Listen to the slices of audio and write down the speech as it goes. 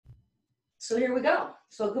So here we go.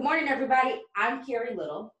 So good morning, everybody. I'm Carrie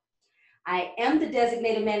Little. I am the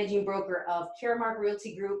designated managing broker of Caremark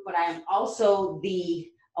Realty Group, but I am also the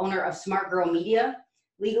owner of Smart Girl Media,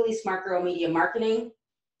 legally Smart Girl Media Marketing.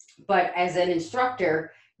 But as an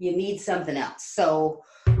instructor, you need something else. So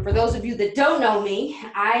for those of you that don't know me,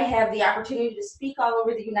 I have the opportunity to speak all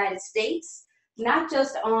over the United States, not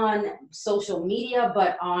just on social media,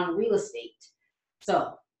 but on real estate.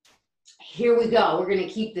 So here we go. We're going to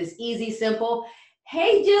keep this easy, simple.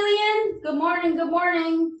 Hey, Jillian. Good morning. Good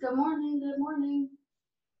morning. Good morning. Good morning.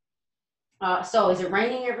 So is it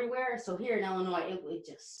raining everywhere? So here in Illinois, it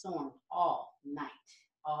just stormed all night.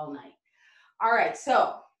 All right.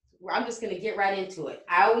 So I'm just going to get right into it.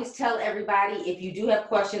 I always tell everybody, if you do have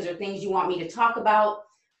questions or things you want me to talk about,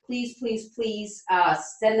 please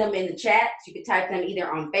send them in the chat. You can type them either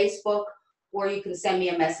on Facebook, or you can send me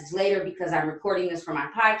a message later because I'm recording this for my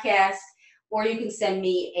podcast. Or you can send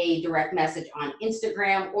me a direct message on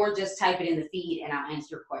Instagram, or just type it in the feed and I'll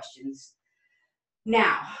answer your questions.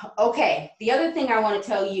 Now, okay, the other thing I want to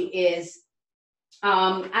tell you is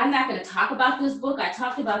I'm not going to talk about this book. I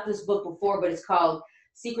talked about this book before, but it's called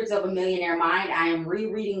Secrets of a Millionaire Mind. I am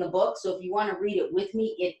rereading the book, so if you want to read it with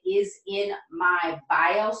me, it is in my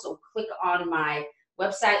bio. So click on my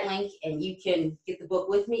website link and you can get the book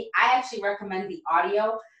with me. I actually recommend the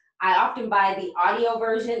audio. I often buy the audio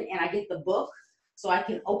version and I get the book so I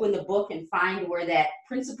can open the book and find where that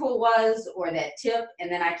principle was or that tip,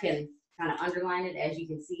 and then I can kind of underline it, as you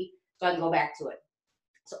can see, so I can go back to it.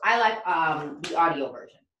 So I like the audio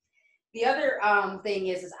version. The other thing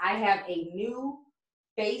is I have a new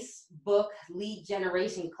Facebook lead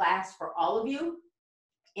generation class for all of you.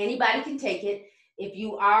 Anybody can take it. If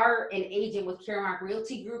you are an agent with Caremark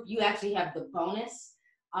Realty Group, you actually have the bonus.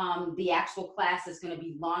 The actual class is going to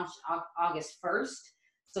be launched August 1st.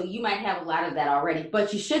 So you might have a lot of that already,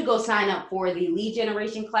 but you should go sign up for the lead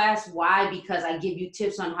generation class. Why? Because I give you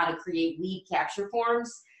tips on how to create lead capture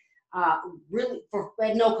forms, really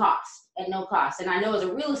at no cost. And I know as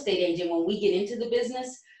a real estate agent, when we get into the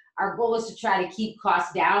business, our goal is to try to keep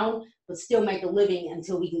costs down, but still make a living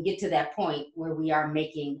until we can get to that point where we are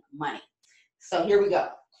making money. So here we go.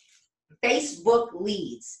 Facebook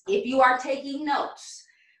leads. If you are taking notes,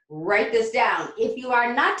 write this down. If you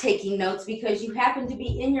are not taking notes because you happen to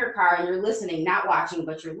be in your car and you're listening, not watching,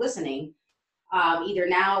 but you're listening, either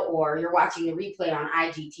now or you're watching the replay on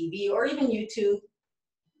IGTV or even YouTube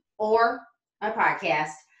or my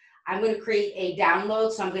podcast, I'm going to create a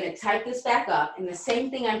download. So I'm going to type this back up, and the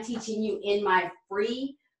same thing I'm teaching you in my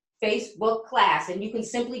free Facebook class. And you can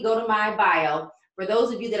simply go to my bio. For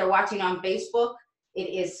those of you that are watching on Facebook, it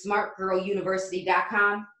is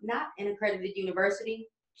smartgirluniversity.com, not an accredited university,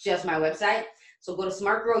 just my website. So go to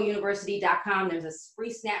smartgirluniversity.com. There's a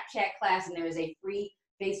free Snapchat class, and there is a free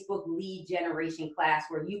Facebook lead generation class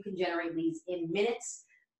where you can generate leads in minutes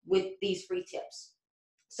with these free tips.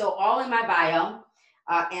 So all in my bio,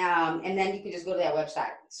 and then you can just go to that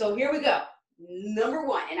website. So here we go. Number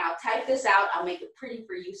one, and I'll type this out. I'll make it pretty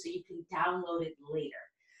for you so you can download it later.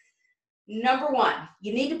 Number one,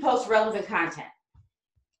 you need to post relevant content.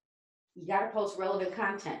 You got to post relevant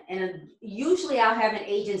content. And usually I'll have an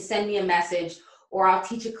agent send me a message, or I'll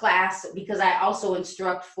teach a class because I also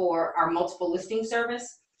instruct for our multiple listing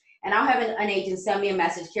service. And I'll have an agent send me a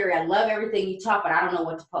message, Carrie, I love everything you taught, but I don't know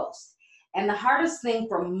what to post. And the hardest thing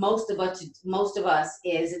for most of us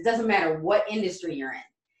is, it doesn't matter what industry you're in,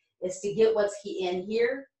 is to get what's in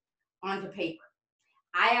here onto paper.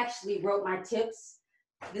 I actually wrote my tips.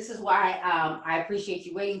 This is why I appreciate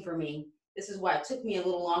you waiting for me. This is why it took me a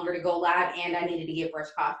little longer to go live, and I needed to get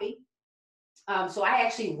fresh coffee. So I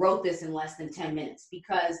actually wrote this in less than 10 minutes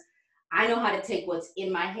because I know how to take what's in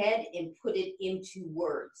my head and put it into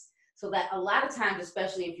words. So that a lot of times,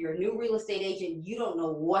 especially if you're a new real estate agent, you don't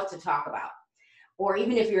know what to talk about. Or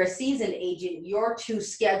even if you're a seasoned agent, you're too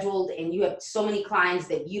scheduled and you have so many clients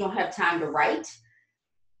that you don't have time to write.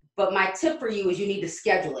 But my tip for you is you need to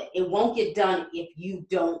schedule it. It won't get done if you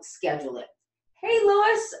don't schedule it. Hey,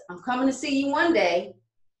 Lois, I'm coming to see you one day.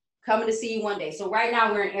 So right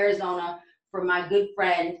now we're in Arizona for my good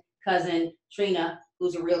friend, cousin, Trina,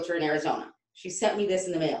 who's a realtor in Arizona. She sent me this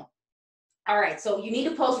in the mail. All right, so you need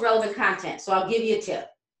to post relevant content. So I'll give you a tip.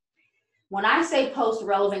 When I say post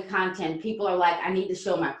relevant content, people are like, I need to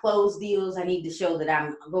show my closed deals. I need to show that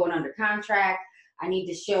I'm going under contract. I need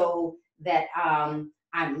to show that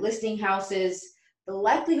I'm listing houses. The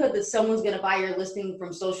likelihood that someone's going to buy your listing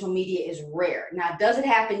from social media is rare. Now, does it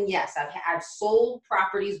happen? Yes. I've sold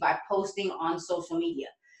properties by posting on social media.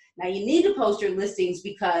 Now, you need to post your listings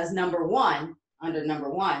because number one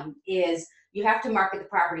is you have to market the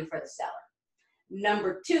property for the seller.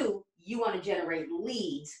 Number two, you want to generate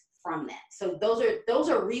leads from that. So those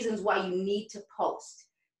are reasons why you need to post.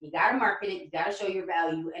 You got to market it. You got to show your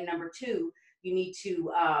value. And number two, you need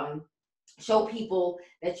to show people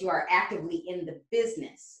that you are actively in the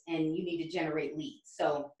business, and you need to generate leads.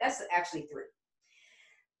 So that's actually three.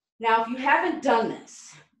 Now, if you haven't done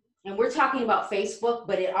this, and we're talking about Facebook,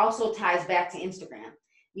 but it also ties back to Instagram,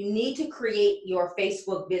 you need to create your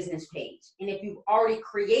Facebook business page. And if you've already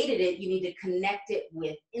created it, you need to connect it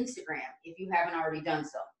with Instagram if you haven't already done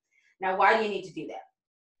so. Now, why do you need to do that?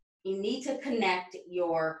 You need to connect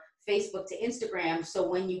your Facebook to Instagram, so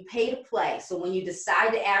when you pay to play, so when you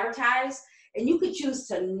decide to advertise, and you could choose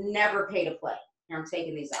to never pay to play. Here, I'm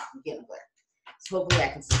taking these off, I'm getting clear. So hopefully I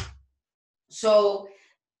can see. So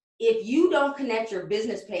if you don't connect your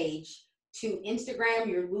business page to Instagram,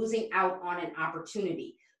 you're losing out on an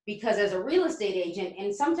opportunity. Because as a real estate agent,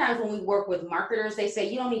 and sometimes when we work with marketers, they say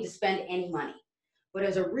you don't need to spend any money. But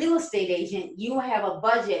as a real estate agent, you have a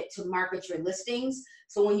budget to market your listings.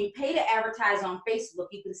 So when you pay to advertise on Facebook,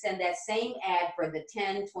 you can send that same ad for the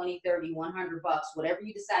 10, 20, 30, 100 bucks, whatever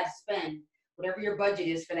you decide to spend, whatever your budget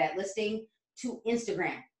is for that listing, to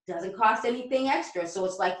Instagram. Doesn't cost anything extra. So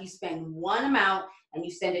it's like you spend one amount and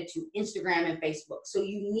you send it to Instagram and Facebook. So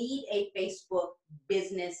you need a Facebook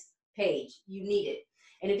business page. You need it.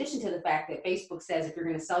 In addition to the fact that Facebook says if you're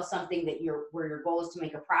going to sell something that where your goal is to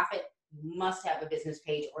make a profit, you must have a business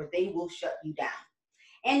page or they will shut you down.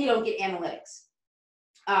 And you don't get analytics.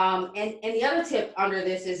 And the other tip under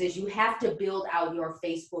this is you have to build out your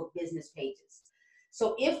Facebook business pages.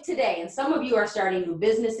 So if today, and some of you are starting new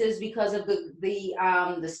businesses because of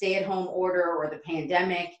the stay-at-home order or the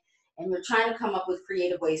pandemic, and you're trying to come up with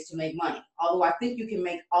creative ways to make money. Although I think you can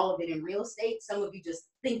make all of it in real estate, some of you just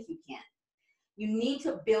think you can. You need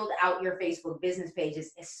to build out your Facebook business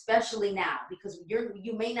pages, especially now, because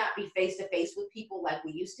you may not be face-to-face with people like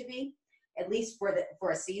we used to be, at least for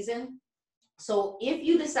a season. So if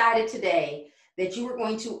you decided today that you were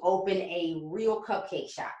going to open a real cupcake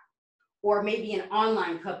shop, or maybe an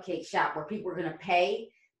online cupcake shop where people are going to pay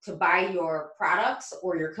to buy your products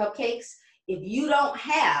or your cupcakes, if you don't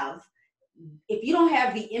have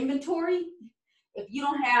the inventory, if you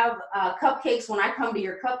don't have cupcakes when I come to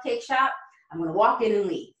your cupcake shop, I'm going to walk in and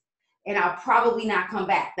leave, and I'll probably not come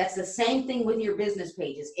back. That's the same thing with your business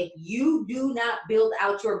pages. If you do not build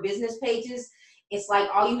out your business pages, it's like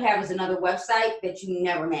all you have is another website that you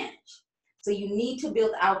never manage. So you need to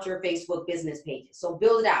build out your Facebook business pages. So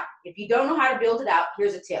build it out. If you don't know how to build it out,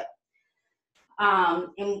 here's a tip.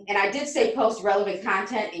 And I did say post relevant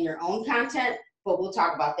content in your own content, but we'll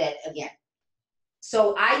talk about that again.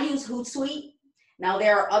 So I use Hootsuite. Now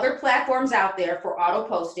there are other platforms out there for auto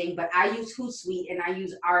posting, but I use Hootsuite and I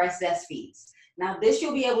use RSS feeds. Now this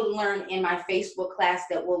you'll be able to learn in my Facebook class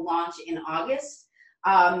that will launch in August.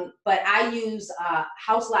 But I use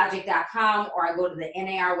houselogic.com, or I go to the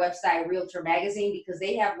NAR website, Realtor Magazine, because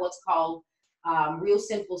they have what's called Real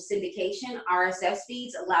Simple Syndication. RSS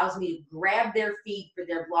feeds allows me to grab their feed for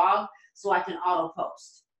their blog so I can auto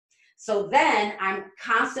post. So then I'm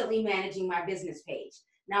constantly managing my business page.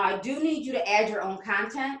 Now I do need you to add your own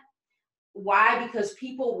content. Why? Because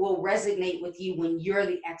people will resonate with you when you're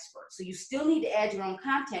the expert. So you still need to add your own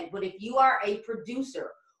content, but if you are a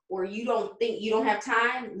producer or you don't think you don't have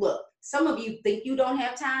time, look, some of you think you don't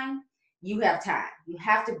have time, you have time. You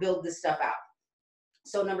have to build this stuff out.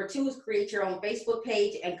 So number 2 is create your own Facebook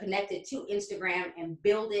page and connect it to Instagram and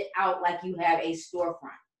build it out like you have a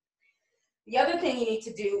storefront. The other thing you need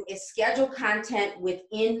to do is schedule content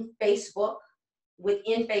within Facebook.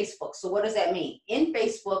 So what does that mean? In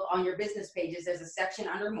Facebook, on your business pages, there's a section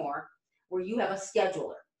under More where you have a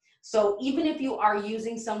scheduler. So even if you are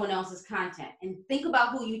using someone else's content, and think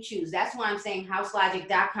about who you choose. That's why I'm saying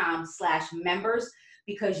houselogic.com/members,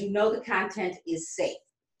 because you know the content is safe.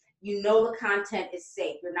 You know the content is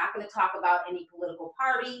safe. You're not going to talk about any political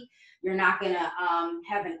party. You're not going to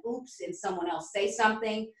have an oops and someone else say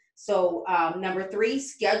something. So number 3,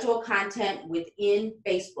 schedule content within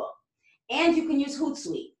Facebook. And you can use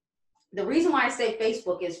Hootsuite. The reason why I say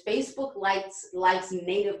Facebook is Facebook likes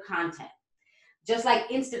native content, just like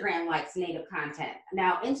Instagram likes native content.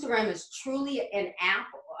 Now, Instagram is truly an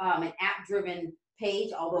app-driven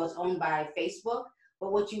page, although it's owned by Facebook.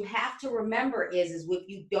 But what you have to remember is if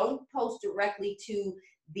you don't post directly to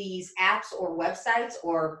these apps or websites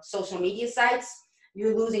or social media sites,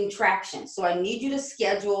 you're losing traction. So I need you to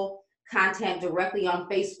schedule content directly on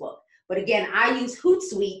Facebook. But again, I use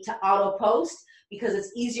Hootsuite to auto post because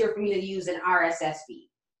it's easier for me to use an RSS feed.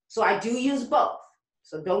 So I do use both.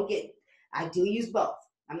 So I do use both.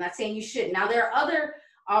 I'm not saying you should. Now there are other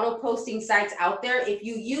auto posting sites out there. If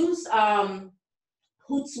you use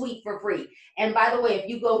Hootsuite for free. And by the way, if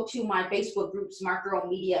you go to my Facebook group, Smart Girl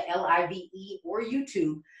Media, LIVE, or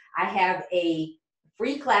YouTube, I have a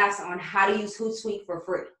free class on how to use Hootsuite for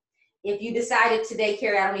free. If you decided today,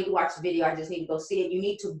 Carrie, I don't need to watch the video, I just need to go see it, you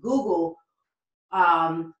need to Google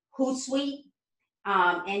Hootsuite,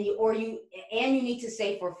 and you need to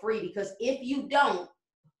say for free, because if you don't,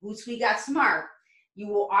 Hootsuite got smart, you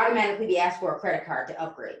will automatically be asked for a credit card to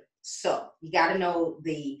upgrade. So you got to know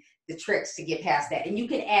the tricks to get past that. And you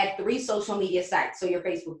can add 3 social media sites. So your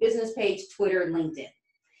Facebook business page, Twitter, and LinkedIn.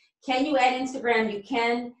 Can you add Instagram? You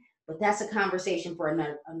can, but that's a conversation for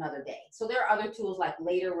another day. So there are other tools like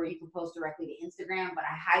Later where you can post directly to Instagram, but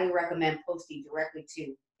I highly recommend posting directly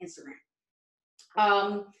to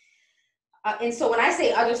Instagram. And so when I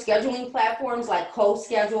say other scheduling platforms like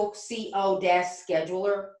CoSchedule,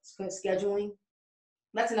 CO-scheduler, scheduling,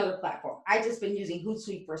 that's another platform. I've just been using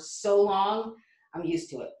Hootsuite for so long, I'm used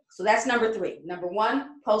to it. So that's number 3. Number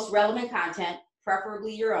 1, post relevant content,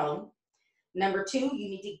 preferably your own. Number 2, you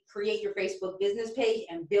need to create your Facebook business page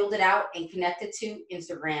and build it out and connect it to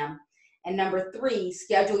Instagram. And number 3,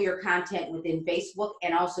 schedule your content within Facebook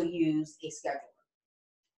and also use a scheduler.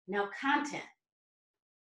 Now, content.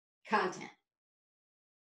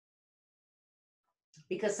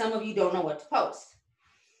 Because some of you don't know what to post.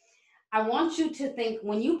 I want you to think,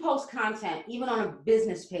 when you post content, even on a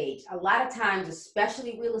business page, a lot of times,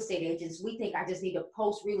 especially real estate agents, we think I just need to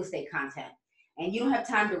post real estate content. And you don't have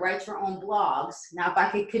time to write your own blogs. Now, if I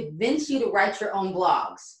could convince you to write your own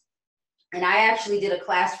blogs, and I actually did a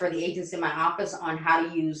class for the agents in my office on how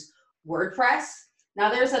to use WordPress. Now,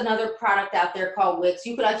 there's another product out there called Wix.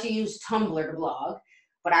 You could actually use Tumblr to blog,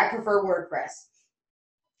 but I prefer WordPress.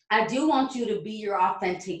 I do want you to be your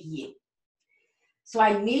authentic you. So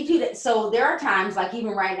I need you to, so there are times, like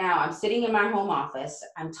even right now, I'm sitting in my home office,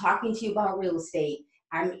 I'm talking to you about real estate,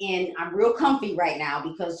 I'm real comfy right now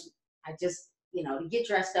because I just, to get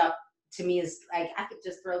dressed up to me is like, I could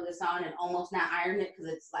just throw this on and almost not iron it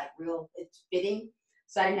because it's like it's fitting.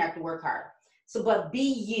 So I didn't have to work hard. So, but be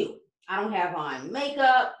you. I don't have on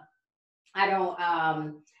makeup. I don't,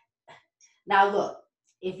 now look,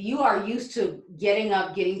 if you are used to getting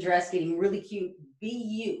up, getting dressed, getting really cute, be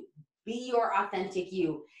you. Be your authentic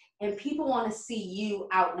you. And people want to see you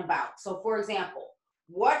out and about. So for example,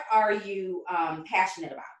 what are you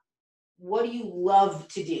passionate about? What do you love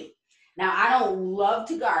to do? Now, I don't love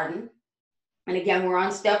to garden. And again, we're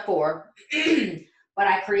on step 4. But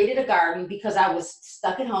I created a garden because I was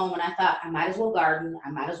stuck at home and I thought I might as well garden. I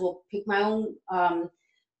might as well pick my own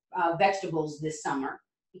vegetables this summer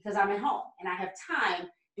because I'm at home and I have time.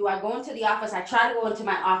 Do I go into the office? I try to go into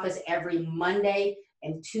my office every Monday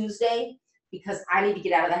and Tuesday because I need to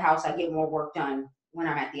get out of the house. I get more work done when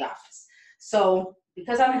I'm at the office. So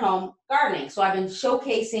because I'm at home, gardening. So I've been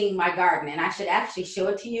showcasing my garden and I should actually show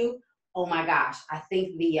it to you. Oh my gosh, I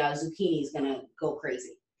think the zucchini is gonna go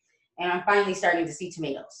crazy. And I'm finally starting to see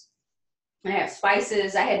tomatoes. I have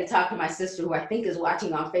spices. I had to talk to my sister who I think is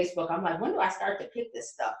watching on Facebook. I'm like, when do I start to pick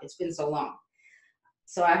this stuff? It's been so long.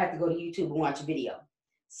 So I have to go to YouTube and watch a video.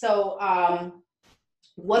 So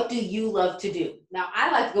what do you love to do? Now,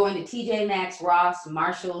 I like going to TJ Maxx, Ross,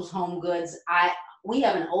 Marshall's, Home Goods. We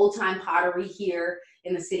have an old time pottery here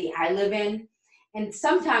in the city I live in. And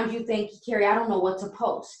sometimes you think, Carrie, I don't know what to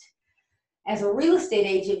post. As a real estate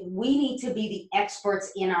agent, we need to be the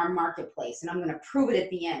experts in our marketplace. And I'm going to prove it at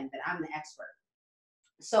the end that I'm the expert.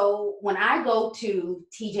 So when I go to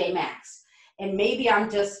TJ Maxx, and maybe I'm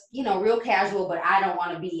just, real casual, but I don't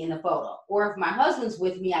want to be in the photo. Or if my husband's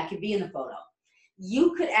with me, I could be in the photo.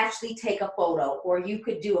 You could actually take a photo, or you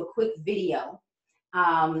could do a quick video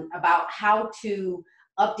about how to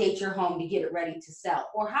update your home to get it ready to sell.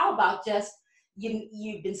 Or how about just,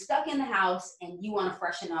 you've been stuck in the house and you want to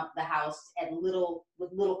freshen up the house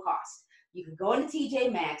with little cost. You could go into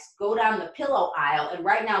TJ Maxx, go down the pillow aisle, and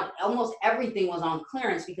right now almost everything was on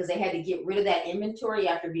clearance because they had to get rid of that inventory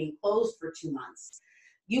after being closed for 2 months.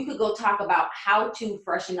 You could go talk about how to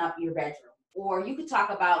freshen up your bedroom. Or you could talk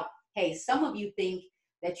about, hey, some of you think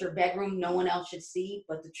that your bedroom no one else should see,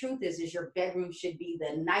 but the truth is your bedroom should be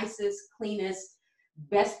the nicest, cleanest,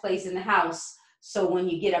 best place in the house. So when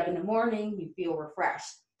you get up in the morning, you feel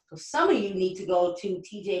refreshed. So some of you need to go to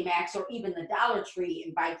TJ Maxx or even the Dollar Tree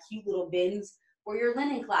and buy cute little bins for your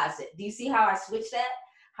linen closet. Do you see how I switched that?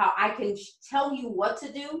 How I can tell you what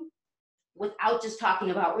to do without just talking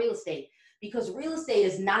about real estate. Because real estate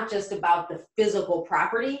is not just about the physical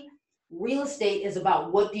property. Real estate is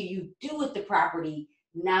about what do you do with the property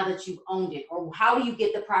now that you've owned it, or how do you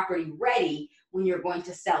get the property ready when you're going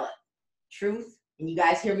to sell it. Truth, and you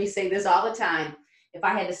guys hear me say this all the time, if I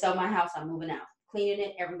had to sell my house, I'm moving out. Cleaning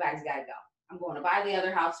it, everybody's got to go. I'm going to buy the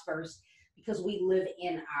other house first because we live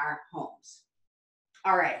in our homes.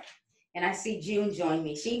 All right. And I see June join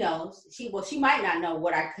me. She knows. She might not know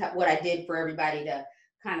what I did for everybody to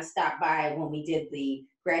kind of stop by when we did the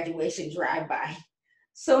graduation drive-by.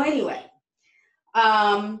 So anyway,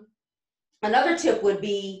 another tip would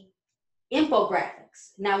be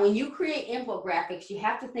infographics. Now, when you create infographics, you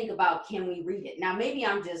have to think about, can we read it? Now, maybe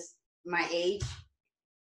I'm just my age.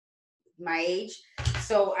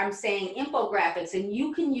 So I'm saying infographics, and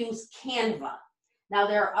you can use Canva. Now,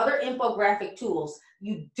 there are other infographic tools.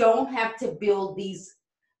 You don't have to build these,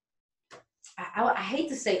 I hate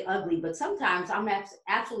to say ugly, but sometimes I'm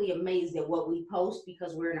absolutely amazed at what we post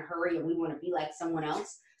because we're in a hurry and we want to be like someone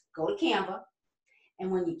else. Go to Canva.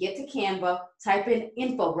 And when you get to Canva, type in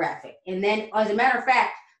infographic. And then, as a matter of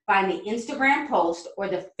fact, find the Instagram post or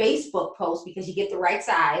the Facebook post because you get the right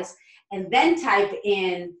size. And then type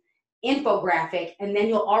in infographic, and then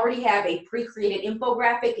you'll already have a pre-created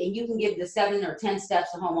infographic, and you can give the 7 or 10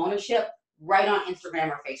 steps to home ownership right on Instagram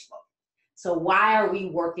or Facebook. So why are we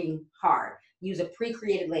working hard? Use a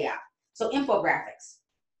pre-created layout. So infographics.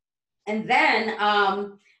 And then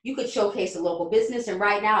you could showcase a local business, and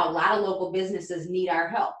right now a lot of local businesses need our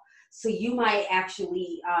help. So you might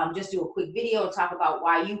actually just do a quick video and talk about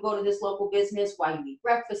why you go to this local business, why you eat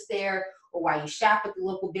breakfast there, or why you shop at the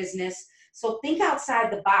local business. So think outside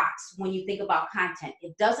the box when you think about content.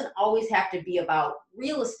 It doesn't always have to be about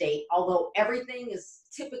real estate, although everything is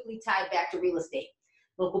typically tied back to real estate.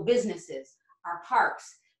 Local businesses, our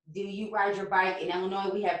parks. Do you ride your bike? In Illinois,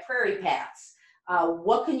 we have prairie paths.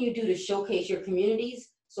 What can you do to showcase your communities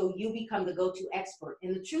so you become the go-to expert?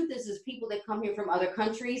 And the truth is people that come here from other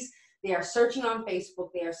countries, they are searching on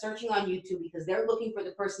Facebook, they are searching on YouTube because they're looking for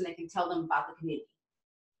the person that can tell them about the community.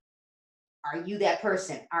 Are you that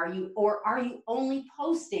person? Are you only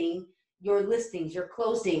posting your listings, your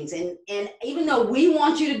closings? And even though we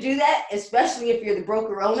want you to do that, especially if you're the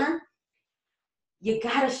broker owner, you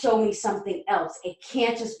got to show me something else. It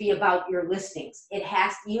can't just be about your listings.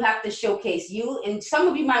 You have to showcase you. And some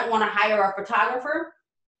of you might want to hire a photographer,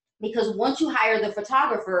 because once you hire the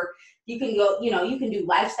photographer, you can go, you can do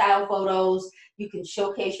lifestyle photos. You can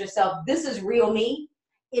showcase yourself. This is real me.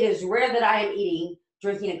 It is rare that I am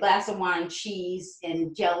drinking a glass of wine, cheese,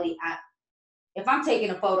 and jelly. If I'm taking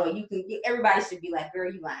a photo, everybody should be like,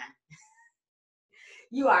 girl, you lying.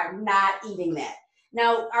 You are not eating that.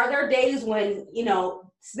 Now, are there days when,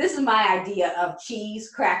 this is my idea of cheese,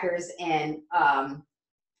 crackers, and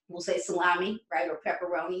we'll say salami, right, or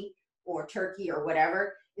pepperoni, or turkey, or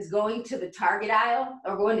whatever, is going to the Target aisle,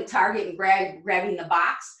 or going to Target and grabbing the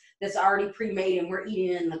box that's already pre-made, and we're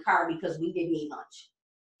eating it in the car because we didn't eat lunch.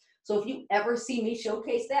 So if you ever see me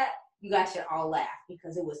showcase that, you guys should all laugh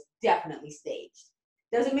because it was definitely staged.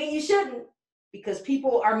 Doesn't mean you shouldn't, because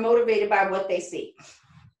people are motivated by what they see.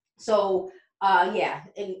 So yeah,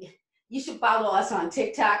 and you should follow us on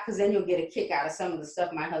TikTok because then you'll get a kick out of some of the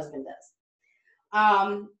stuff my husband does.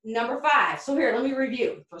 Number 5. So here, let me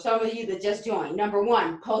review for some of you that just joined. Number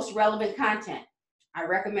 1, post relevant content. I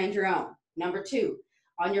recommend your own. Number 2,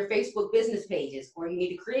 on your Facebook business pages, or you need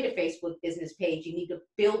to create a Facebook business page, you need to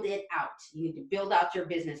build it out. You need to build out your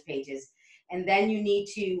business pages. And then you need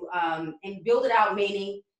to, and build it out,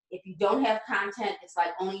 meaning if you don't have content, it's like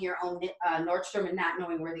owning your own Nordstrom and not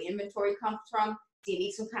knowing where the inventory comes from. So you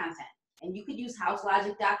need some content. And you could use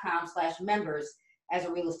houselogic.com/members as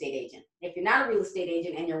a real estate agent. If you're not a real estate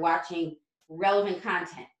agent and you're watching, relevant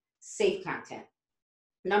content, safe content.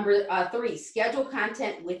 Number 3, schedule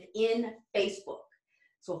content within Facebook.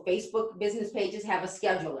 So Facebook business pages have a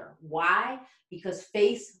scheduler. Why? Because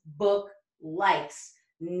Facebook likes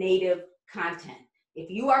native content. If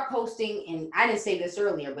you are posting, and I didn't say this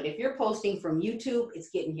earlier, but if you're posting from YouTube, it's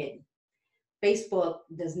getting hidden. Facebook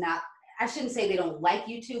does not, I shouldn't say they don't like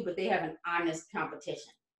YouTube, but they have an honest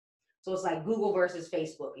competition. So it's like Google versus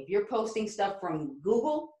Facebook. If you're posting stuff from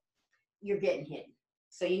Google, you're getting hidden.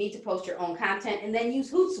 So you need to post your own content and then use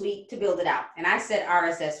Hootsuite to build it out. And I said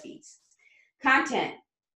RSS feeds. Content,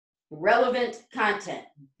 relevant content,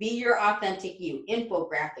 be your authentic you,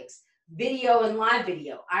 infographics, video and live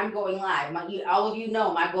video. I'm going live. All of you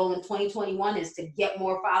know my goal in 2021 is to get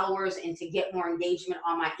more followers and to get more engagement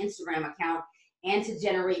on my Instagram account and to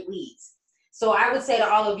generate leads. So I would say to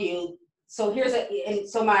all of you, so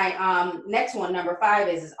my next one, number 5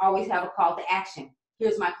 is always have a call to action.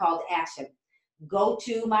 Here's my call to action. Go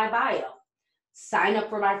to my bio. Sign up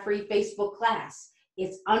for my free Facebook class.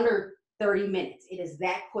 It's under 30 minutes. It is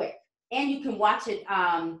that quick. And you can watch it.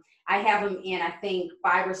 I have them in, I think,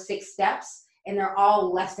 5 or 6 steps, and they're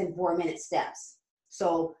all less than 4-minute steps.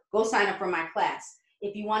 So go sign up for my class.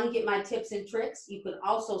 If you want to get my tips and tricks, you can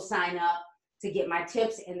also sign up to get my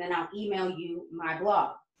tips, and then I'll email you my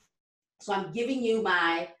blog. So I'm giving you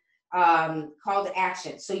my call to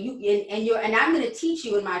action. So and I'm going to teach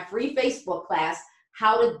you in my free Facebook class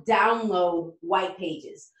how to download white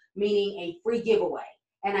pages, meaning a free giveaway.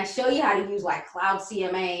 And I show you how to use like Cloud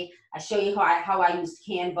CMA. I show you how I use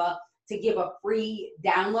Canva to give a free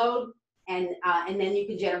download, and then you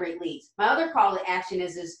can generate leads. My other call to action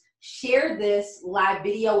is share this live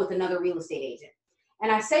video with another real estate agent.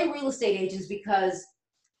 And I say real estate agents because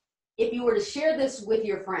if you were to share this with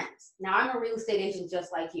your friends, now I'm a real estate agent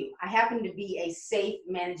just like you. I happen to be a safe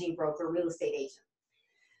managing broker real estate agent.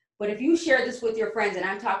 But if you share this with your friends, and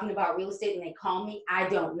I'm talking about real estate and they call me, I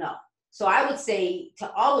don't know. So I would say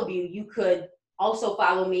to all of you, you could also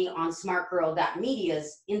follow me on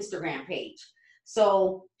smartgirl.media's Instagram page.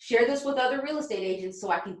 So share this with other real estate agents so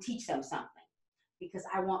I can teach them something, because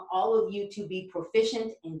I want all of you to be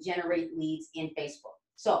proficient and generate leads in Facebook.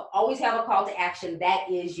 So always have a call to action.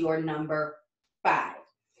 That is your number 5.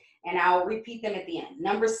 And I'll repeat them at the end.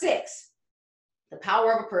 Number 6, the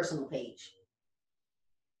power of a personal page.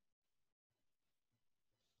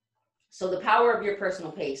 So the power of your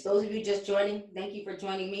personal page. Those of you just joining, thank you for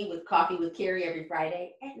joining me with Coffee with Carrie every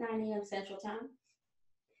Friday at 9 a.m. Central Time.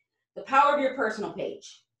 The power of your personal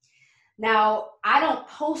page. Now, I don't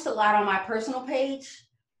post a lot on my personal page,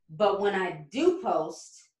 but when I do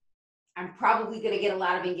post, I'm probably going to get a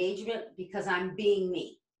lot of engagement because I'm being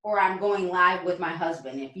me, or I'm going live with my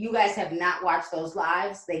husband. If you guys have not watched those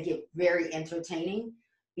lives, they get very entertaining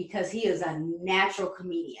because he is a natural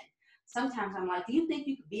comedian. Sometimes I'm like, do you think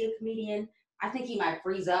you could be a comedian? I think he might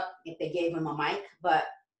freeze up if they gave him a mic, but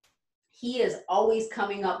he is always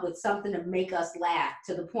coming up with something to make us laugh,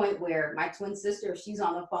 to the point where my twin sister, if she's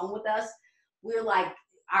on the phone with us, we're like,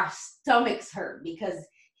 our stomachs hurt because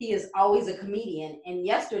he is always a comedian. And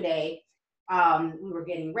yesterday, we were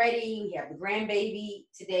getting ready. We have the grandbaby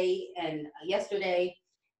today and yesterday.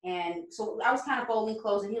 And so I was kind of folding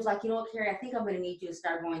clothes, and he was like, you know what, Carrie, I think I'm going to need you to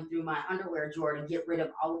start going through my underwear drawer to get rid of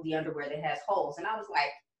all of the underwear that has holes. And I was like,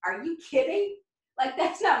 are you kidding? Like,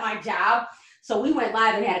 that's not my job. So we went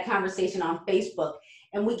live and had a conversation on Facebook,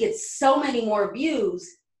 and we get so many more views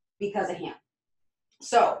because of him.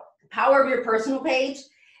 So the power of your personal page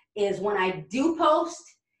is when I do post,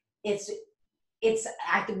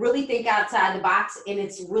 I could really think outside the box, and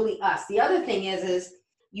it's really us. The other thing is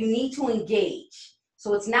you need to engage.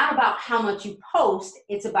 So it's not about how much you post,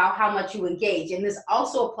 it's about how much you engage. And this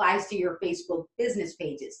also applies to your Facebook business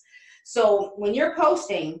pages. So when you're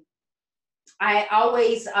posting, I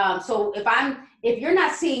always, so if you're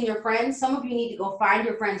not seeing your friends, some of you need to go find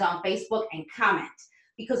your friends on Facebook and comment.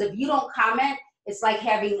 Because if you don't comment, it's like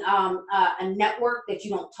having a network that you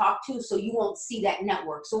don't talk to, so you won't see that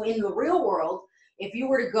network. So in the real world, if you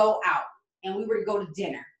were to go out and we were to go to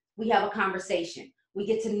dinner, we have a conversation, we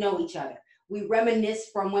get to know each other. We reminisce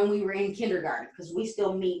from when we were in kindergarten, because we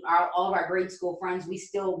still meet all of our grade school friends. We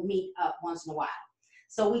still meet up once in a while.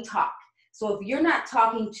 So we talk. So if you're not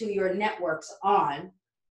talking to your networks on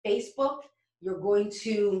Facebook, you're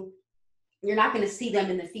not going to see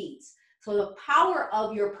them in the feeds. So the power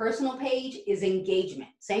of your personal page is engagement.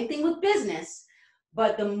 Same thing with business,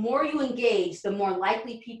 but the more you engage, the more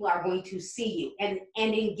likely people are going to see you, and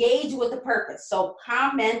engage with a purpose. So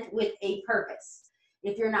comment with a purpose.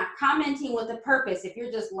 If you're not commenting with a purpose, if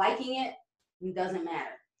you're just liking it, it doesn't matter.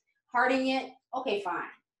 Hearting it, okay, fine.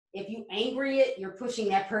 If you angry it, you're pushing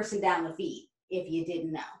that person down the feed, if you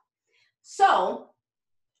didn't know. So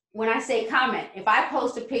when I say comment, if I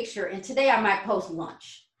post a picture, and today I might post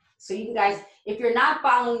lunch. So you guys, if you're not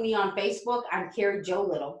following me on Facebook, I'm Carrie Jo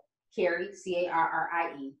Little, Carrie,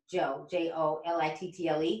 C-A-R-R-I-E, Joe,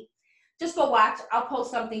 J-O-L-I-T-T-L-E. Just go watch. I'll post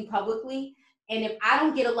something publicly. And if I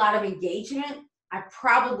don't get a lot of engagement, I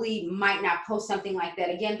probably might not post something like that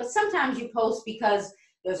again. But sometimes you post because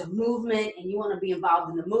there's a movement and you want to be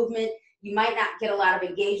involved in the movement. You might not get a lot of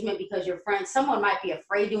engagement because your friends, someone might be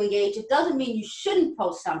afraid to engage. It doesn't mean you shouldn't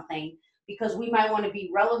post something, because we might want to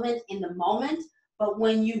be relevant in the moment. But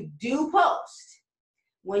when you do post,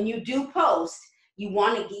 you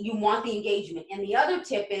want the engagement. And the other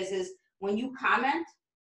tip is when you comment,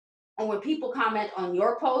 and when people comment on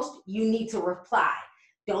your post, you need to reply.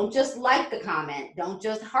 Don't just like the comment. Don't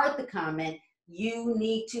just heart the comment. You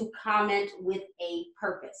need to comment with a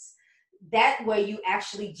purpose. That way you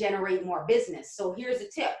actually generate more business. So here's a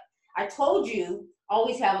tip. I told you,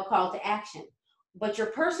 always have a call to action. But your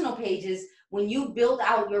personal pages, when you build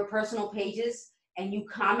out your personal pages and you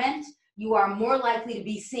comment, you are more likely to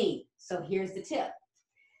be seen. So here's the tip.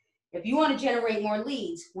 If you want to generate more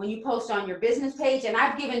leads, when you post on your business page, and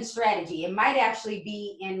I've given strategy, it might actually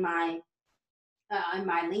be in my in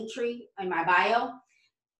my link tree, in my bio,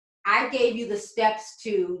 I gave you the steps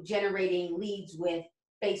to generating leads with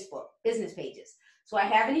Facebook business pages. So I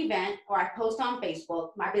have an event, or I post on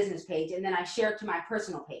Facebook, my business page, and then I share it to my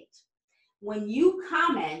personal page. When you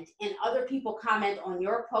comment and other people comment on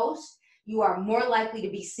your post, you are more likely to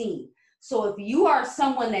be seen. So if you are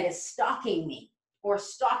someone that is stalking me or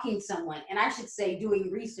stalking someone, and I should say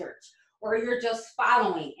doing research, or you're just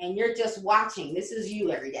following and you're just watching, this is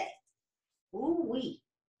you every day. Ooh-wee,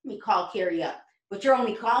 let me call Carrie up. But you're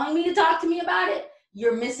only calling me to talk to me about it,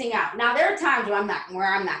 you're missing out. Now, there are times where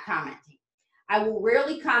I'm not commenting. I will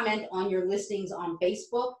rarely comment on your listings on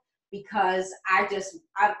Facebook because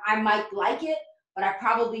I might like it, but I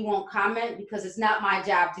probably won't comment because it's not my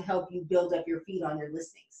job to help you build up your feed on your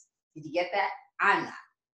listings. Did you get that? I'm not.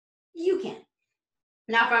 You can.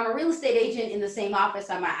 Now, if I'm a real estate agent in the same office,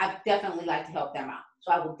 I definitely like to help them out.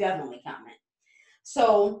 So I will definitely comment.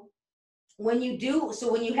 So when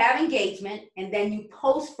you have engagement and then you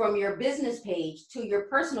post from your business page to your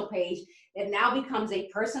personal page, it now becomes a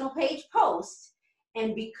personal page post.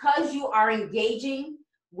 And because you are engaging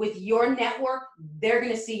with your network, they're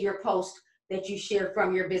going to see your post that you shared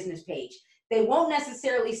from your business page. They won't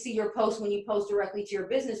necessarily see your post when you post directly to your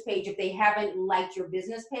business page if they haven't liked your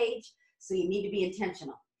business page. So you need to be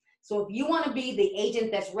intentional. So if you want to be the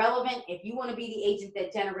agent that's relevant, if you want to be the agent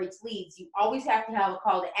that generates leads, you always have to have a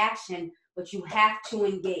call to action, but you have to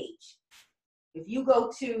engage. If you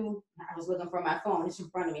go to, I was looking for my phone, it's in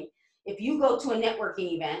front of me. If you go to a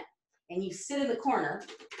networking event and you sit in the corner,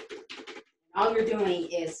 all you're doing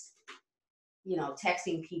is,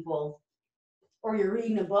 texting people, or you're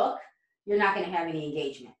reading a book, you're not going to have any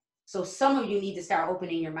engagement. So some of you need to start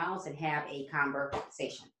opening your mouths and have a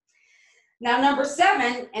conversation. Now, number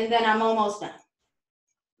 7, and then I'm almost done.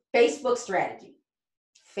 Facebook strategy.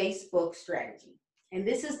 Facebook strategy. And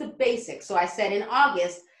this is the basics. So I said in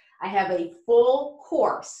August, I have a full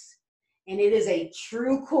course, and it is a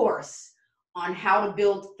true course on how to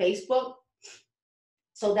build Facebook.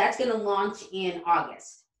 So that's going to launch in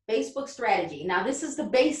August. Facebook strategy. Now, this is the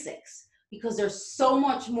basics because there's so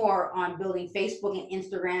much more on building Facebook and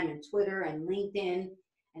Instagram and Twitter and LinkedIn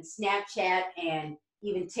and Snapchat and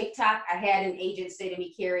even TikTok. I had an agent say to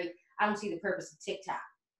me, Carrie, I don't see the purpose of TikTok.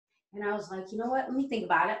 And I was like, you know what? Let me think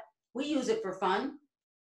about it. We use it for fun.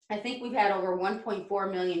 I think we've had over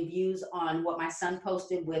 1.4 million views on what my son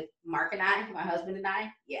posted with Mark and I, my husband and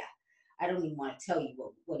I. Yeah, I don't even want to tell you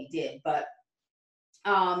what he did, but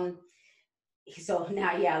so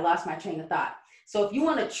now, yeah, I lost my train of thought. So if you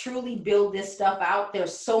want to truly build this stuff out,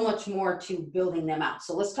 there's so much more to building them out.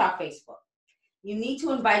 So let's talk Facebook. You need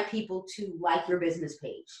to invite people to like your business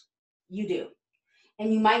page. You do.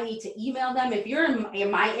 And you might need to email them. If you're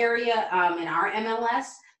in my area, in our MLS,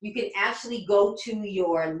 you can actually go to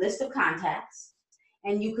your list of contacts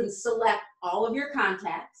and you can select all of your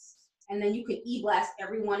contacts, and then you can e-blast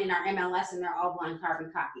everyone in our MLS and they're all blind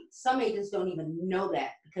carbon copied. Some agents don't even know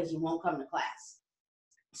that because you won't come to class.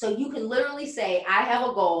 So you can literally say, I have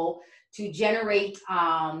a goal to generate,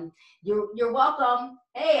 you're welcome.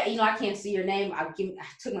 Hey, I can't see your name. I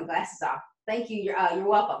took my glasses off. Thank you, you're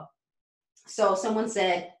welcome. So someone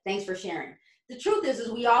said, thanks for sharing. The truth is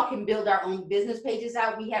we all can build our own business pages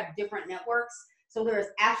out. We have different networks. So there is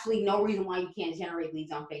absolutely no reason why you can't generate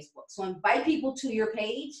leads on Facebook. So invite people to your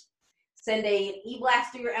page. Send an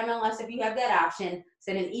e-blast through your MLS if you have that option.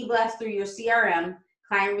 Send an e-blast through your CRM,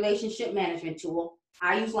 Client Relationship Management tool.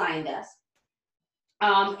 I use LionDesk.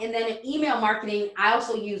 And then in email marketing, I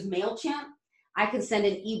also use MailChimp. I can send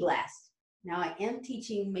an e-blast. Now I am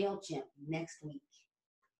teaching MailChimp next week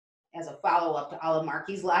as a follow-up to all of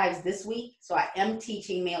Marky's lives this week. So I am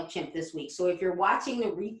teaching MailChimp this week. So if you're watching the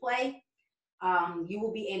replay, you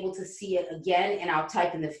will be able to see it again, and I'll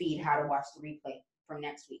type in the feed how to watch the replay from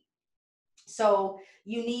next week. So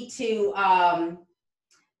you need to,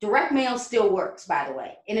 direct mail still works, by the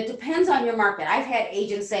way, and it depends on your market. I've had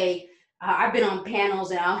agents say, I've been on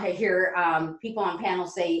panels and I'll hear people on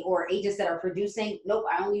panels say, or agents that are producing, nope,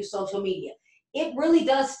 I only use social media. It really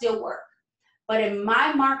does still work. But in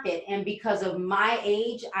my market, and because of my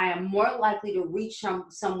age, I am more likely to reach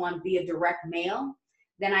someone via direct mail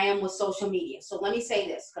than I am with social media. So let me say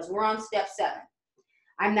this, because we're on step 7.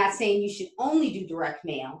 I'm not saying you should only do direct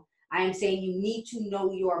mail. I am saying you need to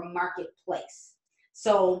know your marketplace.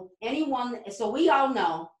 So we all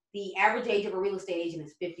know the average age of a real estate agent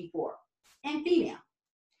is 54 and female.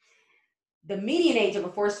 The median age of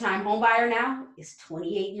a first-time home buyer now is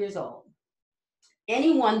 28 years old.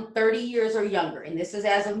 Anyone 30 years or younger, and this is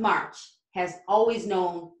as of March, has always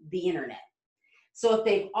known the internet. So if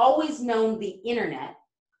they've always known the internet,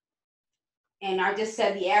 and I just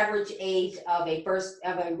said the average age of a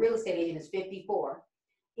real estate agent is 54.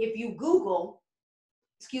 If you Google,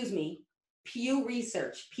 Pew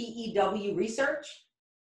Research, P-E-W Research,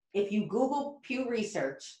 if you Google Pew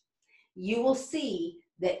Research, you will see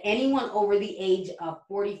that anyone over the age of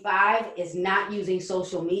 45 is not using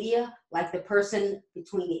social media like the person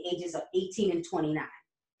between the ages of 18 and 29.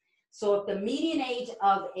 So if the median age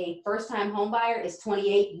of a first-time home buyer is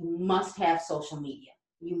 28, you must have social media.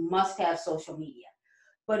 You must have social media.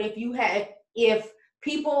 But if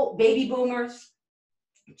people, baby boomers,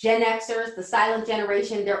 Gen Xers, the silent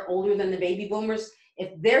generation, they're older than the baby boomers,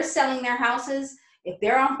 if they're selling their houses, if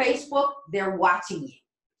they're on Facebook, they're watching you.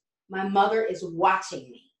 My mother is watching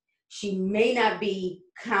me. She may not be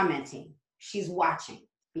commenting. She's watching.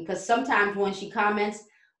 Because sometimes when she comments,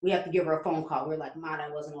 we have to give her a phone call. We're like, Ma,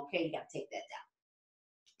 that wasn't okay. You got to take that down.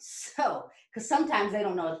 So, because sometimes they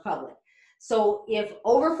don't know it's public. So if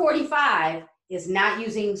over 45 is not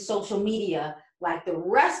using social media like the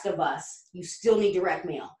rest of us, you still need direct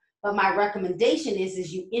mail. But my recommendation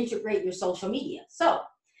is you integrate your social media. So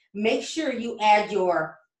make sure you add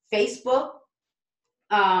your Facebook,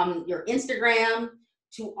 your Instagram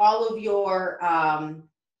to all of your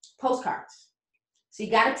postcards. So you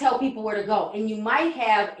got to tell people where to go. And you might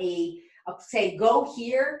have say, go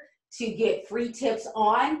here to get free tips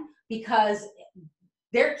on, because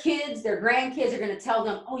their kids, their grandkids are going to tell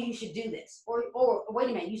them, oh, you should do this. Or wait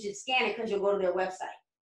a minute, you should scan it because you'll go to their website.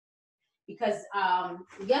 Because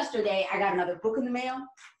yesterday I got another book in the mail,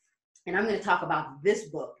 and I'm going to talk about this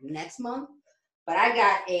book next month. But I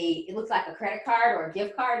got it looks like a credit card or a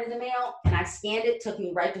gift card in the mail, and I scanned it, took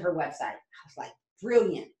me right to her website. I was like,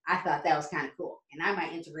 brilliant. I thought that was kind of cool. And I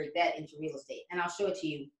might integrate that into real estate, and I'll show it to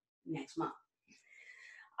you next month.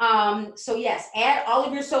 So yes, add all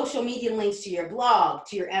of your social media links to your blog,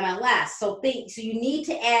 to your MLS. So you need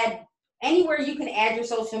to add anywhere you can add your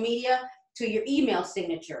social media to your email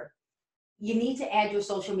signature. You need to add your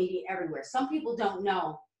social media everywhere. Some people don't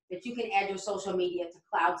know that you can add your social media to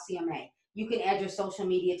Cloud CMA. You can add your social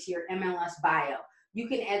media to your MLS bio. You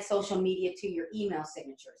can add social media to your email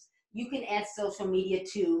signatures. You can add social media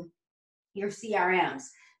to your CRMs.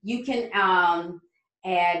 You can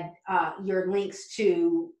add your links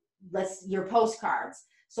to your postcards.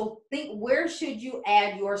 So think, where should you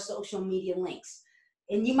add your social media links?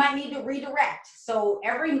 And you might need to redirect. So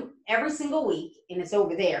every single week, and it's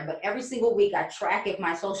over there, but every single week I track if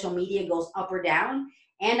my social media goes up or down,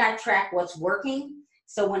 and I track what's working.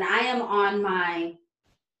 So when I am on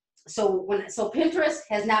so Pinterest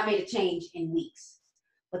has not made a change in weeks,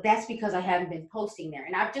 but that's because I haven't been posting there.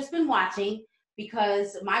 And I've just been watching,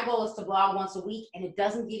 because my goal is to blog once a week, and it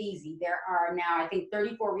doesn't get easy. There are now, I think,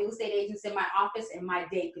 34 real estate agents in my office, and my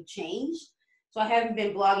day could change. So I haven't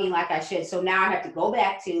been blogging like I should. So now I have to go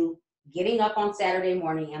back to getting up on Saturday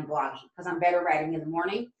morning and blogging, because I'm better writing in the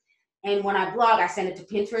morning. And when I blog, I send it to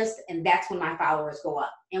Pinterest, and that's when my followers go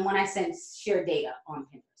up. And when I share data on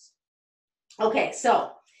Pinterest. Okay,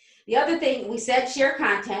 so the other thing, we said share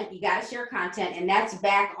content. You got to share content, and that's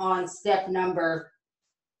back on step number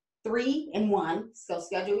 3 and 1. So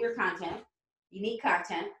schedule your content. You need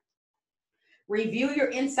content. Review your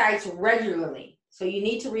insights regularly. So you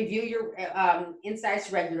need to review your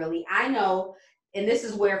insights regularly. I know, and this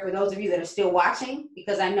is where, for those of you that are still watching,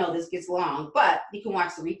 because I know this gets long, but you can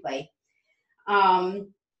watch the replay.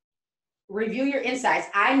 Review your insights.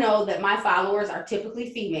 I know that my followers are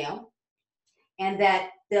typically female, and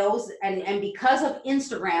that and because of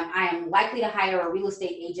Instagram, I am likely to hire a real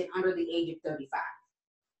estate agent under the age of 35.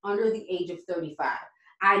 Under the age of 35.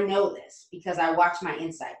 I know this because I watch my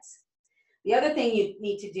insights. The other thing you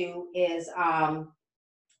need to do is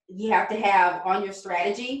you have to have on your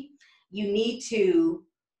strategy, you need to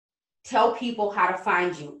tell people how to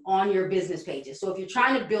find you on your business pages. So if you're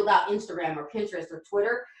trying to build out Instagram or Pinterest or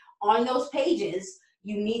Twitter, on those pages,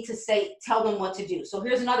 you need to tell them what to do. So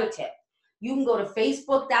here's another tip. You can go to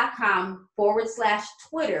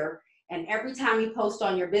facebook.com/Twitter, and every time you post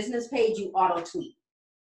on your business page, you auto tweet.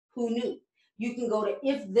 Who knew? You can go to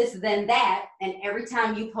If This Then That, and every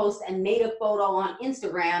time you post a native photo on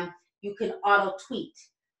Instagram, you can auto tweet.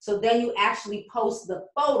 So then you actually post the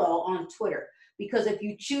photo on Twitter. Because if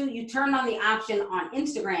you turn on the option on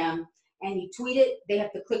Instagram and you tweet it, they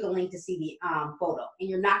have to click a link to see the photo, and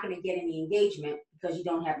you're not going to get any engagement because you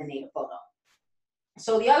don't have the native photo.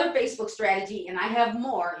 So the other Facebook strategy, and I have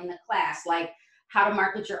more in the class, like how to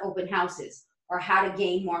market your open houses, or how to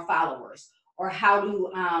gain more followers, or how to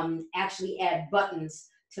actually add buttons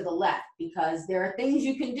to the left, because there are things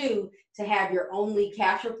you can do to have your own lead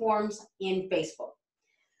capture forms in Facebook.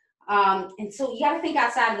 And so you got to think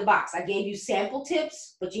outside of the box. I gave you sample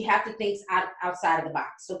tips, but you have to think outside of the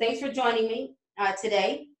box. So thanks for joining me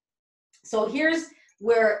today. So here's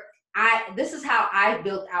where this is how I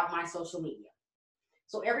built out my social media.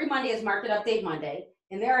 So every Monday is Market Update Monday.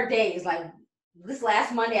 And there are days like this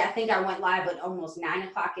last Monday, I think I went live at almost 9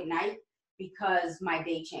 o'clock at night because my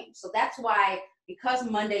day changed. So that's why, because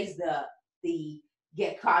Monday's the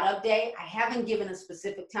get caught up day, I haven't given a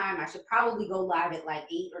specific time. I should probably go live at like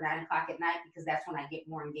 8 or 9 o'clock at night because that's when I get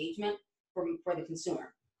more engagement for the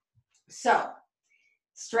consumer. So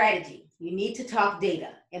strategy, you need to talk data.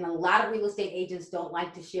 And a lot of real estate agents don't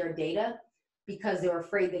like to share data because they're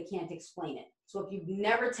afraid they can't explain it. So if you've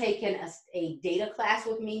never taken a data class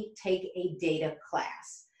with me, take a data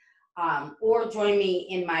class. Or join me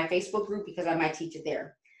in my Facebook group because I might teach it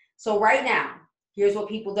there. So right now, here's what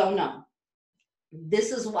people don't know.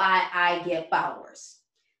 This is why I get followers,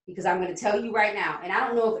 because I'm going to tell you right now, and I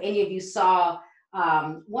don't know if any of you saw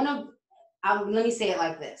let me say it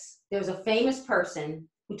like this. There's a famous person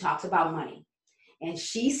who talks about money, and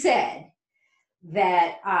she said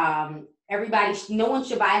that no one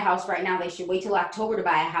should buy a house right now. They should wait till October to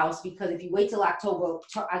buy a house, because if you wait till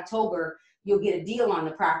October, you'll get a deal on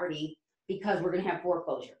the property because we're going to have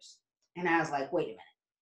foreclosures. And I was like, wait a minute.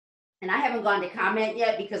 And I haven't gone to comment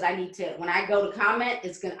yet because I need to, when I go to comment,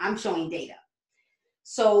 I'm showing data.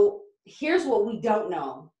 So here's what we don't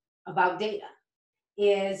know about data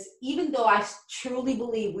is, even though I truly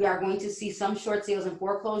believe we are going to see some short sales and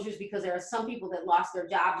foreclosures, because there are some people that lost their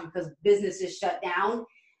jobs because businesses shut down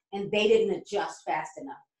and they didn't adjust fast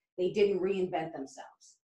enough. They didn't reinvent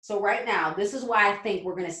themselves. So right now, this is why I think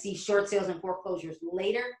we're going to see short sales and foreclosures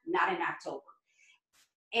later, not in October.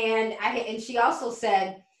 And she also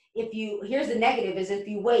said, here's the negative, is if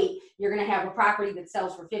you wait, you're going to have a property that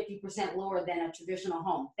sells for 50% lower than a traditional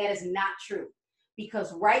home. That is not true,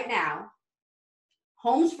 because right now,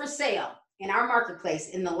 homes for sale in our marketplace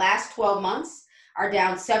in the last 12 months are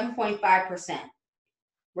down 7.5%.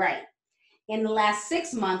 Right. In the last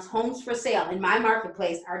 6 months, homes for sale in my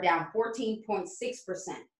marketplace are down 14.6%.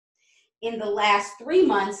 In the last 3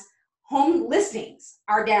 months, home listings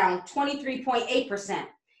are down 23.8%.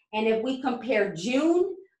 And if we compare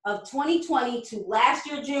June of 2020 to last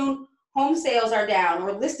year, June, home sales are down,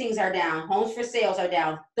 or listings are down, homes for sales are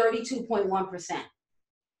down 32.1%.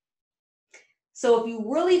 So if you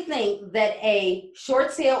really think that a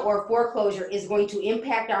short sale or foreclosure is going to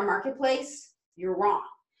impact our marketplace, you're wrong.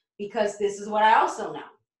 Because this is what I also know.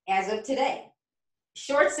 As of today,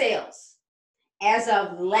 short sales as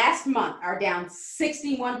of last month are down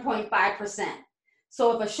 61.5%.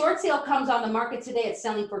 So if a short sale comes on the market today, it's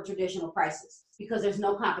selling for traditional prices because there's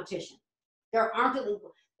no competition.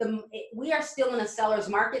 We are still in a seller's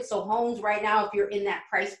market. So homes right now, if you're in that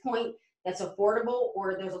price point that's affordable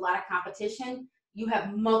or there's a lot of competition, you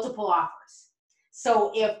have multiple offers.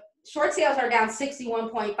 So if short sales are down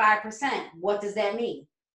 61.5%, what does that mean?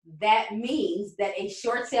 That means that a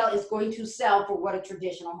short sale is going to sell for what a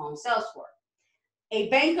traditional home sells for. A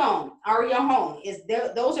bank-owned REO home,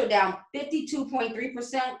 those are down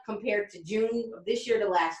 52.3% compared to June of this year to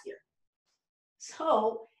last year.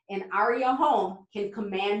 So an REO home can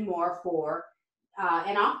command more for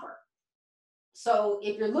an offer. So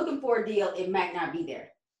if you're looking for a deal, it might not be there.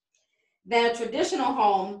 Then a traditional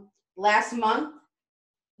home last month,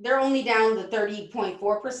 they're only down to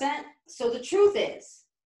 30.4%. So the truth is,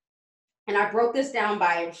 and I broke this down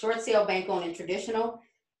by short sale, bank-owned, and traditional,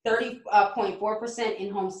 30.4% in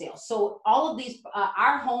home sales. So all of these,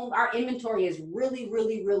 our inventory is really,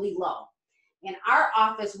 really, really low. In our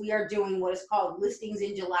office, we are doing what is called listings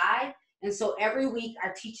in July. And so every week I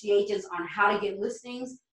teach the agents on how to get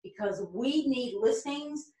listings, because we need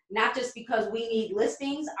listings, not just because we need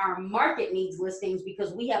listings, our market needs listings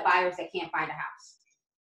because we have buyers that can't find a house.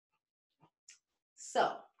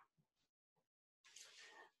 So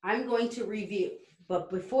I'm going to review, but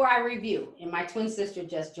before I review, and my twin sister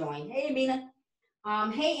just joined. Hey, Amina.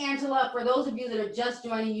 Hey, Angela. For those of you that are just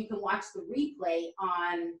joining, you can watch the replay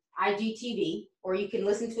on IGTV, or you can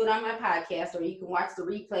listen to it on my podcast, or you can watch the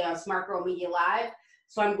replay on Smart Girl Media Live.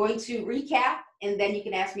 So I'm going to recap, and then you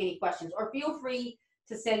can ask me any questions, or feel free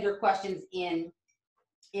to send your questions in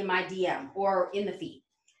my DM or in the feed.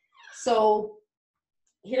 So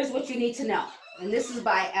here's what you need to know, and this is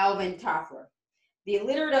by Alvin Toffler. The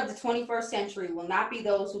illiterate of the 21st century will not be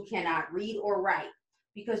those who cannot read or write,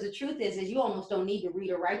 because the truth is you almost don't need to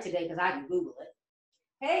read or write today, because I can Google it.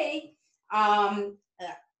 Hey,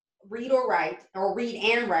 read or write, or read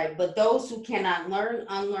and write, but those who cannot learn,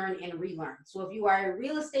 unlearn, and relearn. So if you are a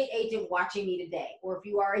real estate agent watching me today, or if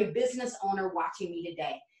you are a business owner watching me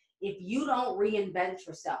today, if you don't reinvent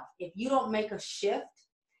yourself, if you don't make a shift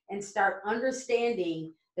and start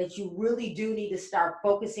understanding that you really do need to start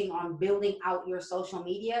focusing on building out your social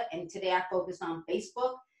media, and today I focus on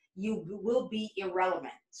Facebook, you will be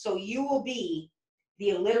irrelevant. So you will be the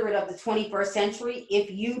illiterate of the 21st century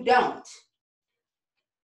if you don't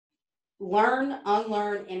learn,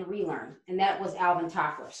 unlearn, and relearn. And that was Alvin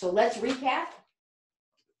Toffler. So let's recap.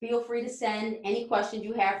 Feel free to send any questions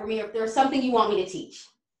you have for me, or if there's something you want me to teach.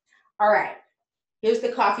 All right, here's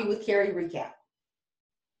the Coffee with Carrie recap.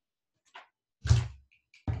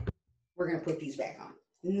 We're gonna put these back on.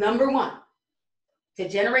 Number one, to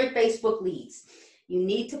generate Facebook leads, you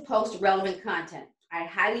need to post relevant content. I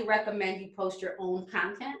highly recommend you post your own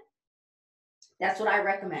content. That's what I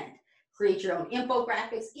recommend. Create your own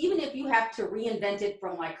infographics, even if you have to reinvent it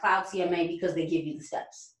from like Cloud CMA because they give you the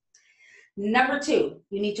steps. Number two,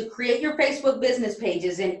 you need to create your Facebook business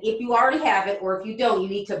pages. And if you already have it, or if you don't, you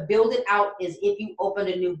need to build it out as if you opened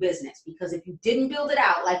a new business. Because if you didn't build it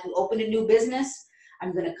out like you opened a new business,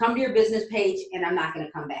 I'm going to come to your business page and I'm not going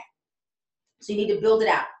to come back. So you need to build it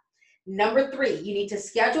out. Number three, you need to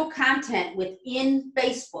schedule content within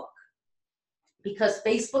Facebook, because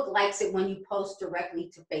Facebook likes it when you post directly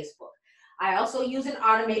to Facebook. I also use an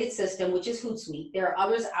automated system, which is Hootsuite. There are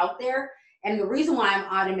others out there. And the reason why I'm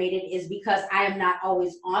automated is because I am not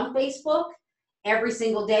always on Facebook every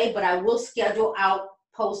single day, but I will schedule out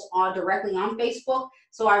posts directly on Facebook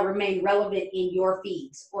so I remain relevant in your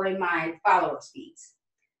feeds or in my followers' feeds.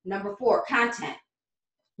 Number four, content.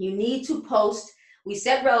 You need to post, we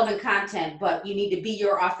said relevant content, but you need to be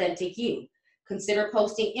your authentic you. Consider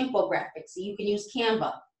posting infographics. You can use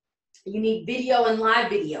Canva. You need video and live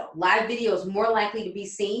video. Live video is more likely to be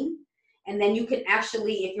seen. And then you can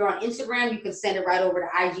actually, if you're on Instagram, you can send it right over to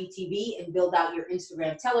IGTV and build out your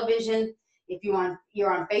Instagram television. If you're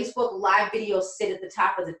on Facebook, live videos sit at the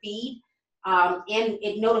top of the feed, and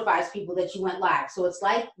it notifies people that you went live. So it's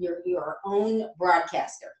like you're your own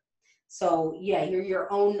broadcaster. So yeah, you're your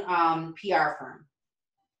own PR firm.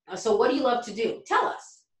 So what do you love to do? Tell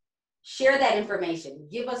us. Share that information.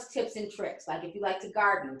 Give us tips and tricks. Like if you like to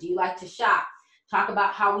garden, do you like to shop? Talk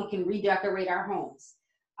about how we can redecorate our homes.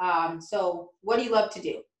 So what do you love to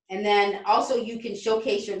do? And then also you can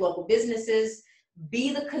showcase your local businesses,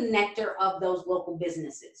 be the connector of those local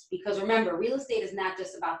businesses. Because remember, real estate is not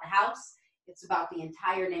just about the house, it's about the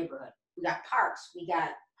entire neighborhood. We got parks, we got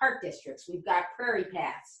park districts, we've got prairie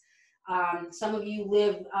paths. Some of you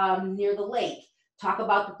live near the lake. Talk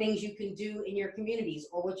about the things you can do in your communities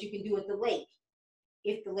or what you can do at the lake,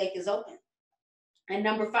 if the lake is open. And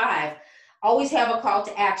number five, always have a call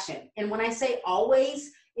to action. And when I say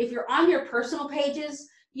always, if you're on your personal pages,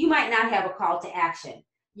 you might not have a call to action.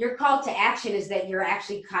 Your call to action is that you're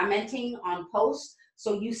actually commenting on posts,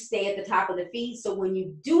 so you stay at the top of the feed. So when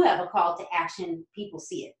you do have a call to action, people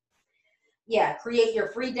see it. Yeah, create your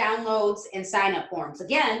free downloads and sign up forms.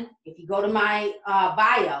 Again, if you go to my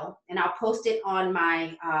bio, and I'll post it on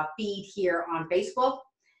my feed here on Facebook,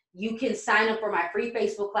 you can sign up for my free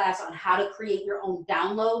Facebook class on how to create your own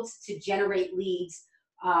downloads to generate leads.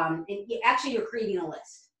 And actually, you're creating a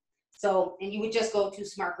list. So, and you would just go to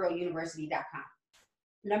smartgrowuniversity.com.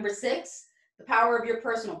 Number six, the power of your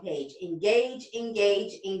personal page. Engage,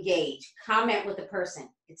 engage, engage. Comment with the person.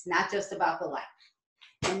 It's not just about the like.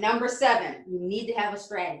 And number seven, you need to have a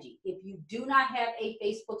strategy. If you do not have a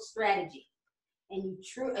Facebook strategy, and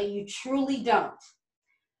you truly don't,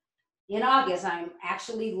 in August, I'm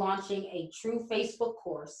actually launching a true Facebook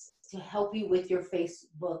course to help you with your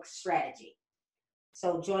Facebook strategy.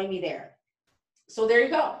 So join me there. So there you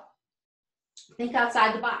go. Think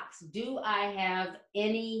outside the box. Do I have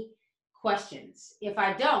any questions? If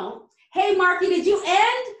I don't, hey, Marky, did you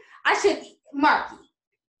end? Marky.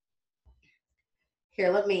 Here,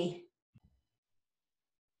 let me.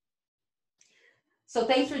 So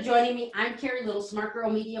thanks for joining me. I'm Carrie Little, Smart Girl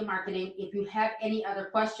Media Marketing. If you have any other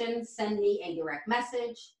questions, send me a direct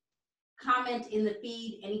message, comment in the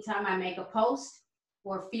feed anytime I make a post,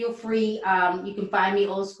 or feel free, you can find me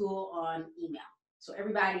old school on email. So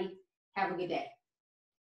everybody, have a good day.